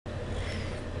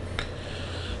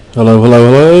Hello, hello,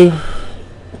 hello.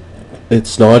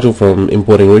 It's Nigel from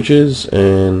Importing Riches,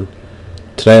 and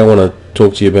today I want to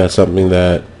talk to you about something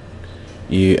that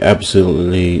you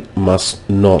absolutely must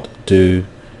not do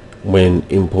when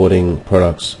importing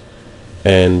products.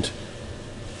 And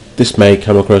this may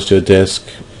come across your desk,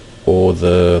 or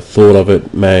the thought of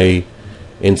it may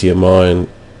enter your mind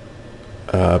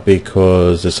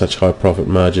because there's such high profit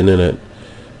margin in it,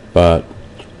 but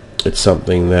it's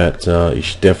something that you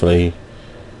should definitely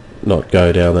not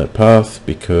go down that path,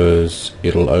 because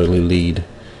it'll only lead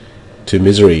to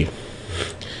misery.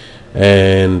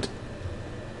 And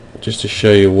just to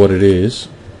show you what it is,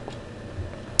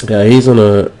 he's on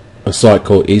a site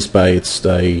called Eastbay. It's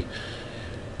a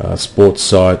sports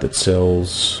site that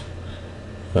sells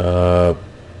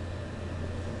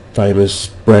famous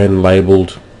brand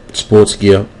labeled sports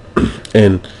gear.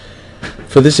 And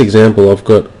for this example, I've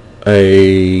got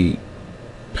a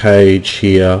page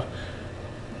here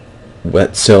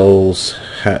that sells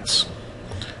hats,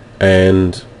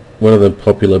 and one of the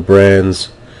popular brands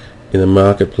in the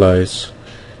marketplace,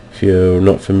 if you're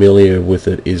not familiar with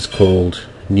it, is called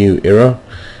New Era.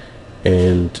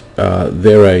 And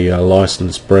they're a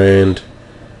licensed brand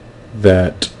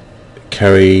that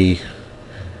carry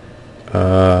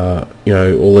all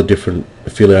the different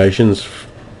affiliations.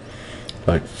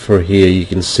 Like for here you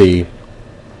can see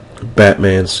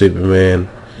Batman, Superman,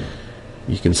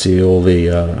 you can see all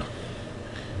the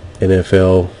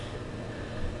NFL,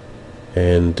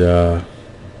 and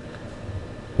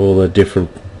all the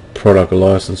different product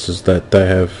licenses that they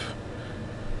have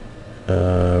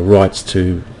rights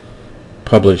to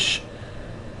publish,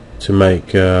 to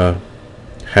make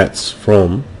hats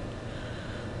from,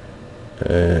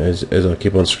 as I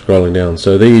keep on scrolling down.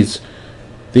 So these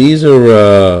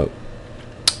are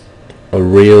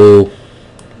real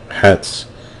hats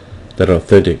that are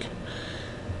authentic.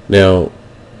 Now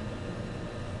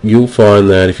you'll find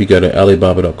that if you go to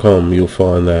Alibaba.com, you'll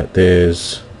find that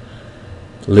there's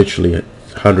literally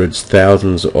hundreds,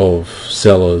 thousands of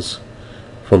sellers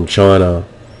from China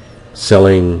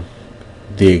selling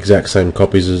the exact same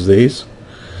copies as these.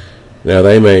 Now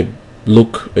they may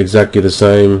look exactly the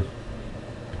same,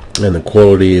 and the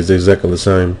quality is exactly the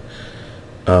same,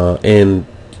 and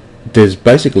there's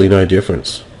basically no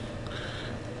difference.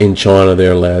 In China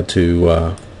they're allowed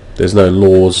to, there's no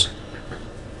laws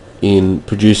in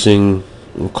producing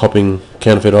and copying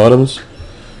counterfeit items,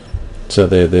 so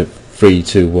they're free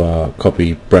to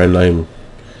copy brand name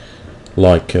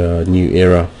like New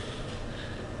Era,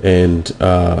 and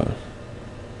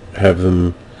have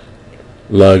them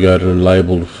logoed and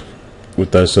labelled with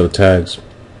those sort of tags.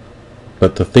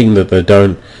 But the thing that they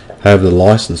don't have the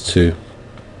license to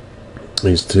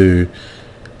is to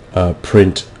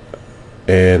print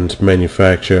and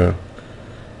manufacture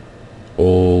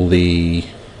all the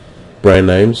brand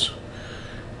names.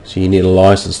 So you need a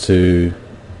license to,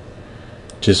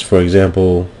 just for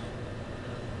example,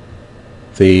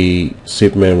 the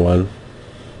Superman one,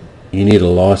 you need a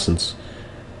license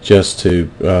just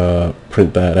to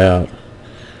print that out,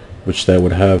 which they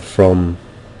would have from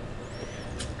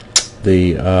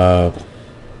the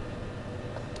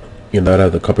they'd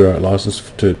have the copyright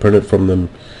license to print it from the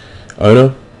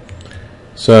owner.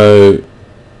 So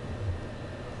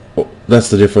that's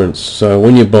the difference. So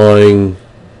when you're buying,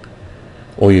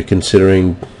 or you're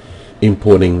considering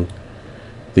importing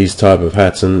these type of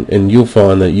hats, and you'll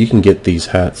find that you can get these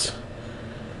hats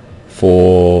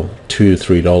for $2 to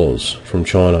 $3 from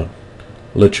China.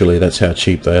 Literally, that's how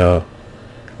cheap they are,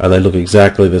 and they look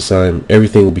exactly the same.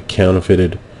 Everything will be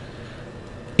counterfeited.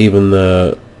 Even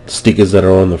the stickers that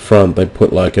are on the front, they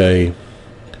put like a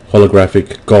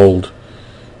holographic gold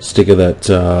sticker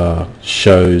that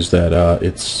shows that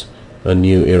it's a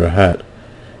New Era hat.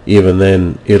 Even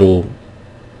then it'll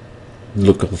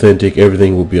look authentic,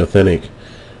 everything will be authentic,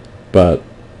 but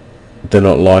they're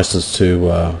not licensed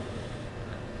to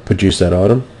produce that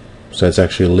item, so it's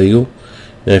actually illegal.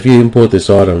 Now if you import this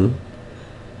item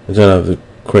and don't have the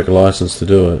correct license to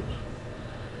do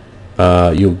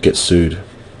it, you'll get sued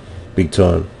big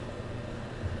time.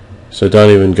 So don't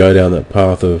even go down that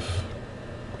path of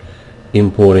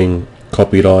importing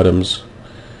copied items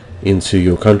into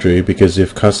your country, because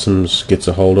if customs gets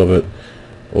a hold of it,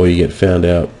 or you get found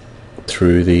out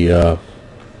through the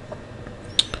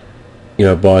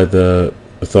by the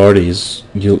authorities,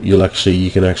 you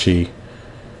can actually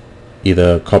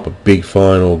either cop a big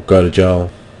fine or go to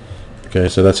jail. Okay,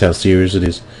 so that's how serious it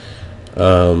is.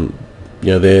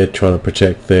 They're trying to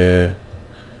protect their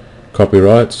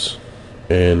copyrights,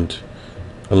 and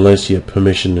unless you have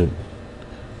permission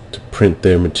to print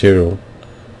their material,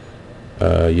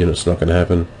 it's not going to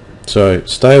happen. So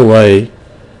stay away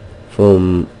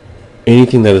from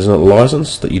anything that is not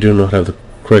licensed, that you do not have the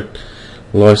correct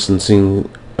licensing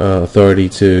authority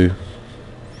to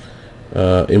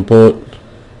import,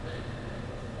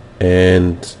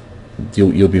 and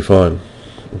you'll be fine.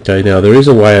 Okay, now there is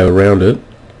a way around it.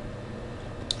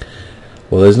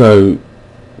 Well, there's no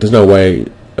way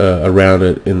around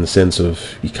it in the sense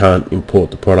of you can't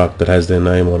import the product that has their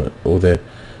name on it or their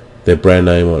brand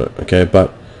name on it. Okay,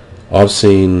 but I've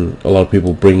seen a lot of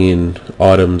people bring in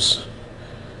items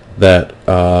that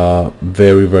are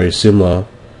very, very similar,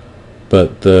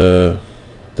 but the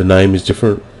name is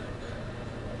different,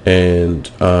 and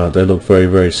they look very,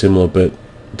 very similar, but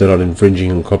they're not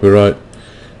infringing on copyright.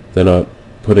 They're not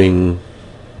putting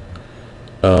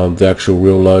the actual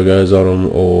real logos on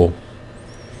them, or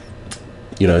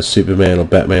Superman or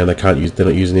Batman. They're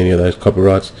not using any of those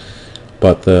copyrights,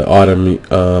 but the item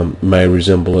may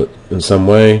resemble it in some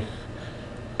way,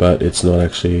 but it's not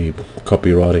actually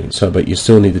copywriting. So, but you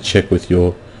still need to check with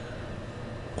your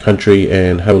country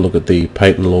and have a look at the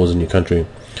patent laws in your country.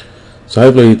 So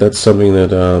hopefully that's something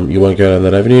that you won't go down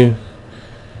that avenue.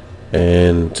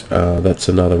 And that's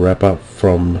another wrap up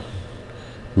from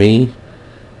me,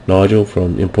 Nigel,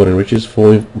 from Importing Riches.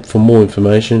 For more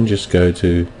information, just go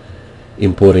to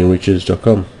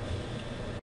importingriches.com.